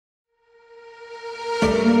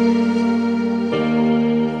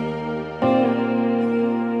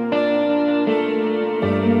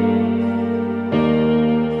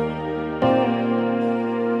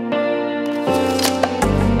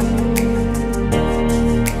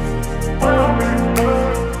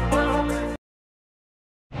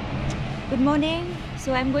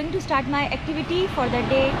So I'm going to start my activity for the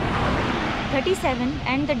day 37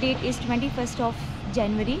 and the date is 21st of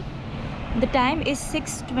January. The time is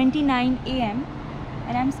 6:29 AM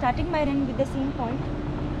and I'm starting my run with the same point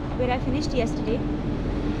where I finished yesterday.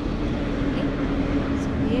 Okay. So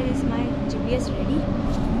here is my GPS ready.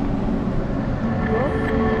 Go.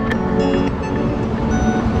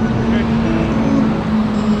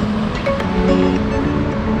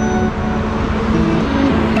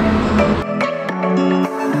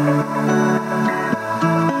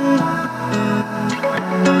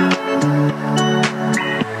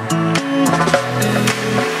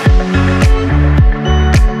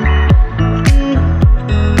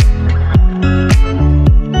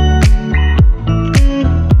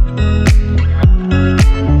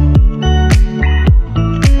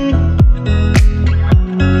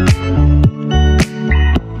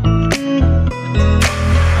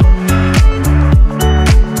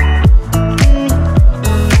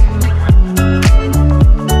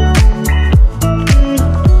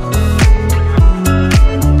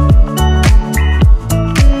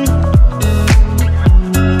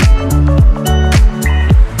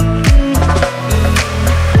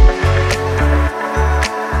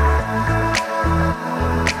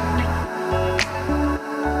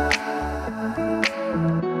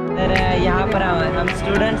 यहाँ पर हम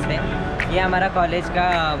students हैं। ये हमारा college का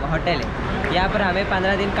hotel है। यहाँ पर हमें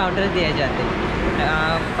 15 दिन काउंटर दिए जाते हैं।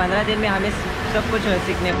 15 दिन में हमें सब कुछ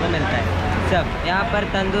सीखने को मिलता है। सब यहाँ पर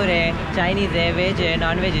तंदूर है, चाइनीज़ है, वेज है,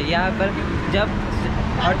 नॉन वेज है। यहाँ पर जब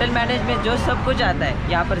होटल मैनेजमेंट जो सब कुछ आता है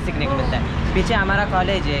यहाँ पर सीखने को मिलता है। पीछे हमारा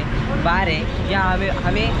कॉलेज है, बार है। यहाँ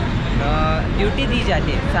हमें ड्यूटी दी जाती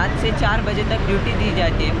है। 7 से 4 बजे तक ड्यूटी दी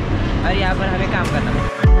जाती है और यहाँ पर हमें काम करना है।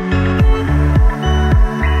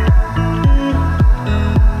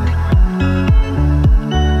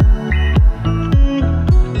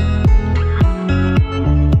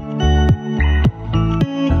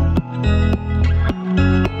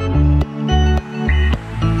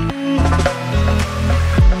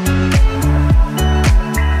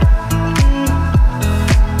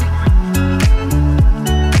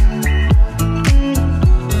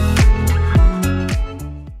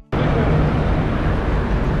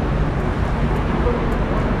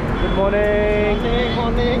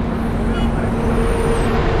 Morning.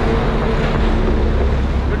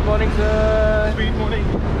 Good morning, sir. Sweet morning.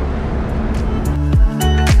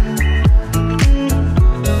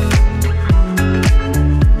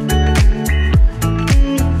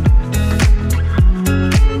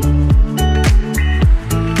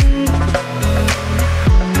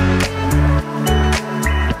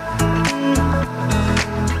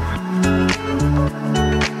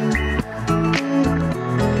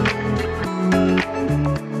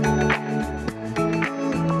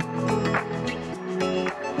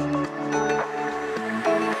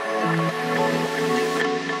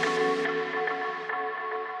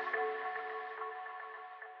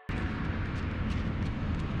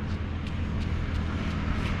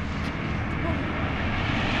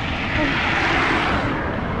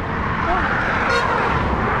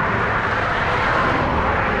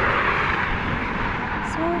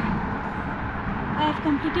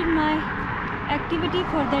 Completed my activity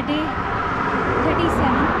for the day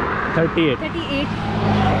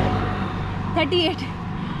 38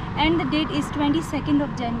 and the date is 22nd of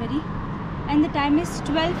January and the time is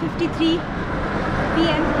 12:53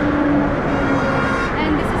 PM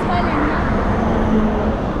and this is my landmark.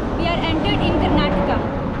 We are entered in Karnataka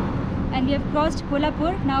and we have crossed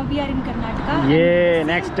Kolhapur. Now we are in Karnataka. Yeah,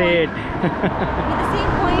 next state. With the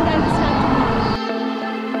same point I will start tomorrow.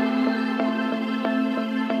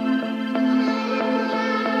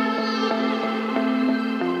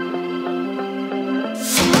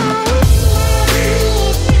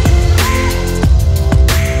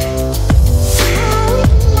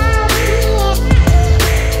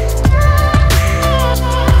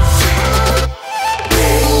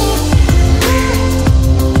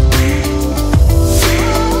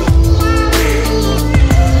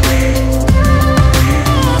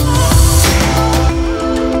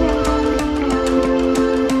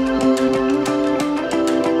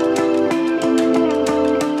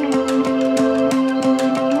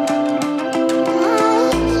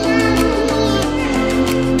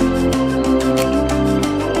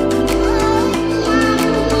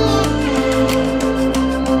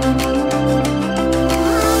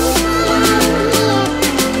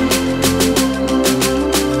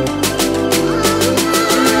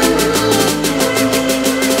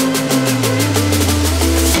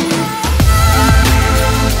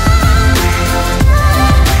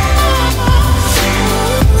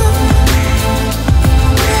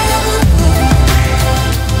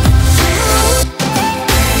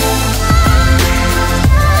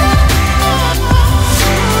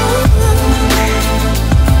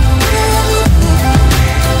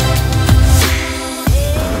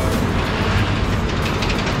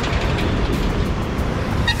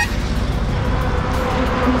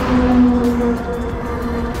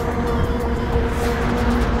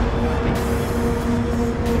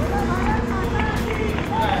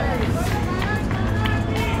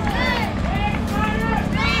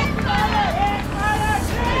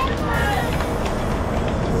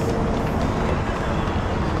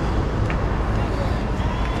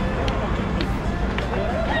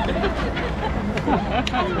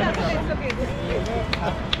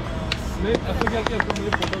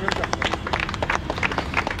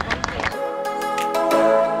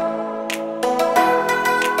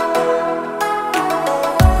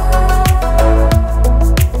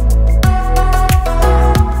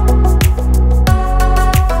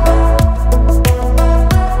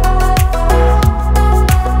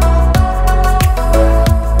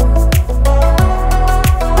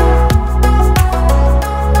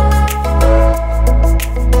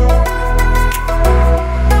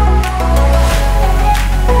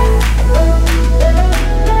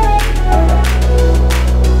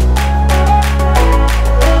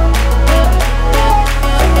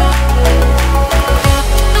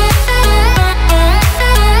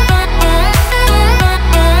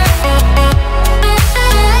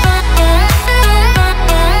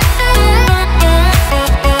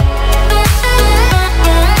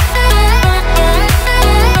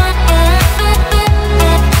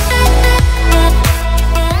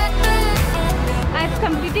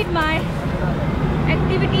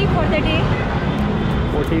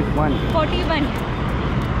 41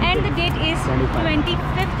 and the date is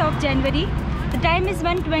 25th of January. The time is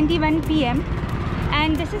 1:21 p.m.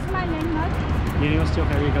 and this is my landmark, University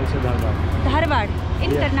of Agriculture, Dharwad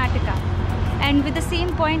in Yeah. Karnataka. And with the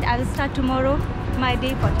same point, I will start tomorrow my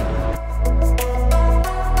day 42.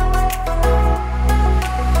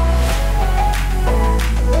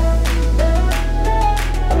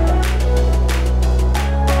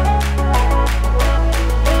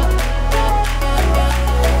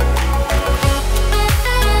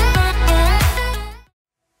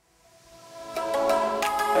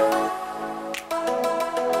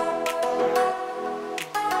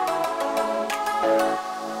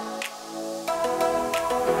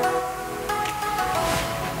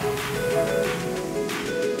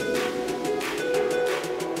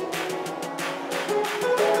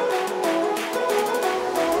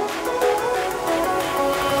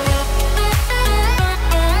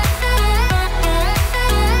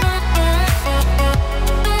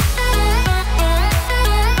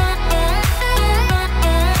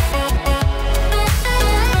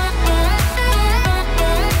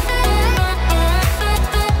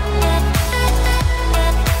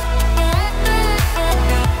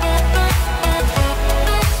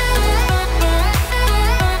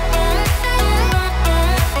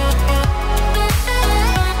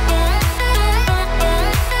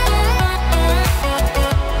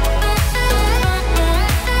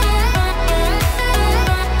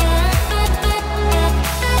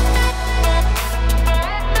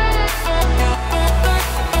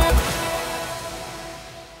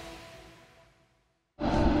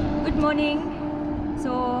 Good morning.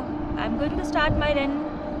 So I'm going to start my run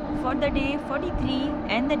for the day 43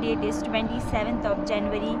 and the date is 27th of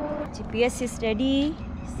January. GPS is ready,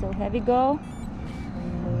 so here we go.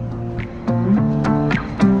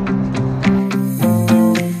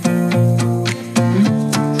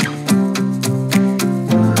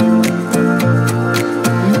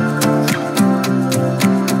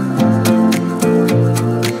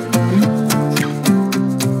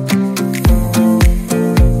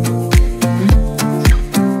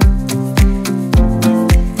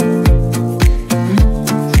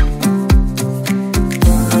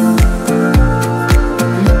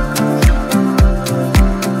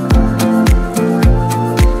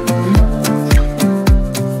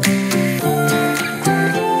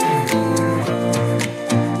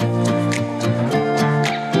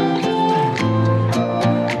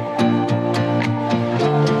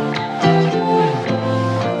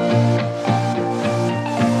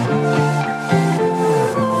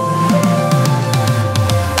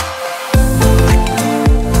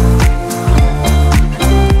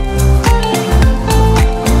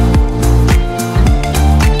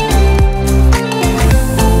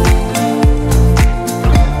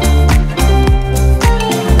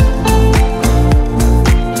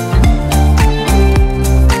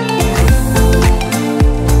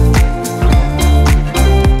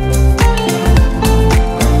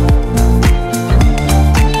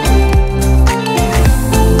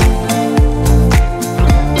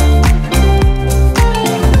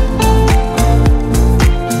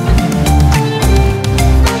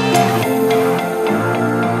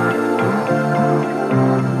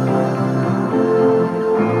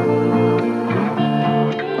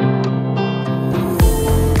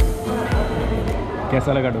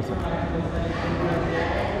 कैसा लगा डोसा?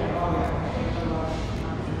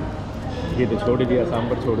 ये तो छोड़ दिया,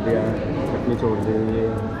 सांभर छोड़ दिया, चटनी छोड़ दी.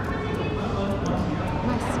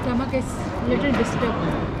 My stomach is little disturbed,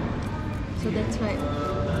 so that's why.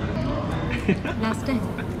 Last time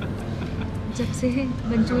जब से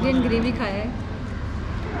मंचूरियन ग्रेवी खाया है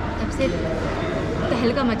तब से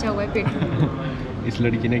तहलका मचा हुआ है पेट में। इस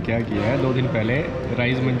लड़की ने क्या किया है, 2 दिन पहले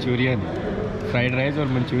राइस मंचूरियन, फ्राइड राइस और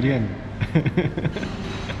मंचूरियन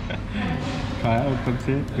खाया और तब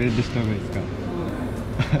से पेट डिस्टर्ब है इसका।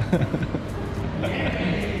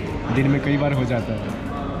 दिन में कई बार हो जाता है।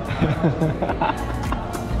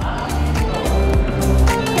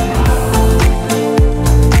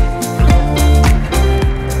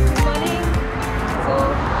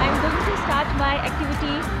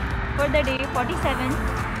 For the day 47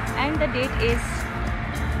 and the date is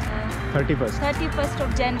 31st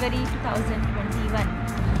of January 2021.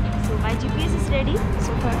 So my GPS is ready.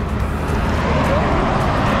 So far,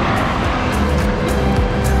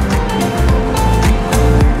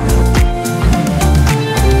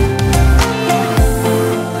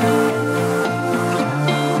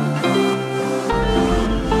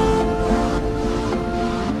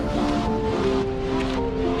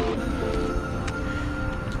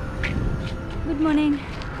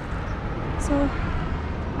 so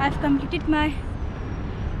I've completed my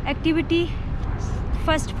activity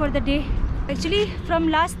first for the day. Actually from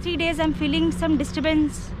last 3 days I'm feeling some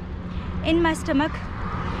disturbance in my stomach,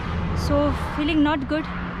 so feeling not good,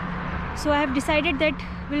 so I have decided that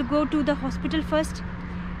we'll go to the hospital first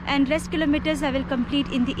and rest kilometers I will complete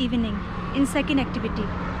in the evening in second activity.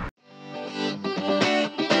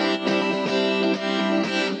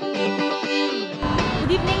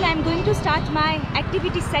 Good evening, I'm going to start my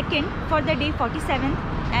activity second for the day 47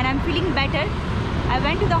 and I'm feeling better. I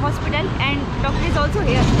went to the hospital and doctor is also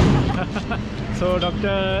here. So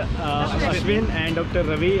Dr. Ashwin and Dr.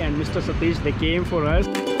 Ravi and Mr. Satish, they came for us.